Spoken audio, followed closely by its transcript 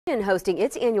And hosting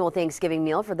its annual Thanksgiving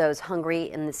meal for those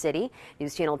hungry in the city.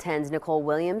 News Channel 10's Nicole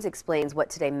Williams explains what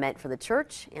today meant for the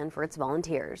church and for its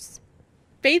volunteers.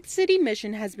 Faith City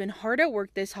Mission has been hard at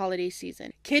work this holiday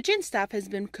season. Kitchen staff has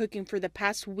been cooking for the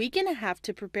past week and a half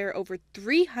to prepare over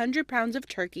 300 pounds of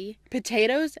turkey,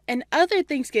 potatoes, and other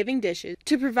Thanksgiving dishes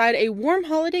to provide a warm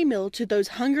holiday meal to those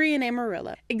hungry in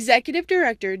Amarillo. Executive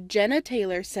Director Jenna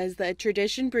Taylor says the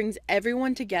tradition brings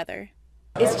everyone together.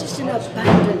 It's just an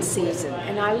abundant season,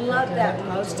 and I love that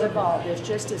most of all. There's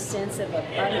just a sense of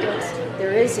abundance.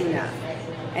 There is enough,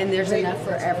 and there's enough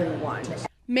for everyone.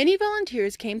 Many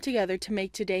volunteers came together to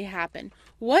make today happen.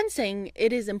 One saying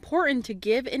it is important to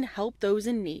give and help those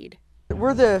in need.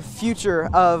 We're the future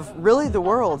of really the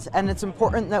world, and it's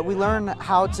important that we learn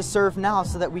how to serve now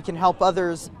so that we can help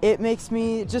others. It makes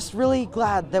me just really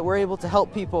glad that we're able to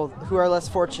help people who are less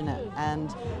fortunate,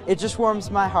 and it just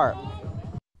warms my heart.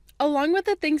 Along with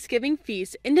the Thanksgiving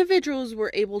feast, individuals were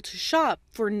able to shop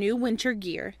for new winter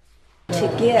gear.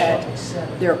 To get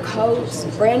their coats,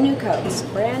 brand new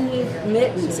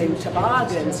mittens and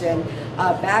toboggans and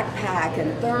a backpack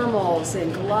and thermals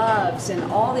and gloves and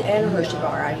all the Hershey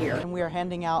bar out here. And we are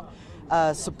handing out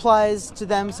supplies to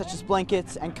them such as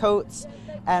blankets and coats,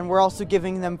 and we're also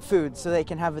giving them food so they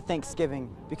can have a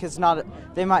Thanksgiving because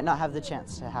they might not have the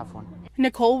chance to have one.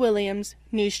 Nicole Williams,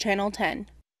 News Channel 10.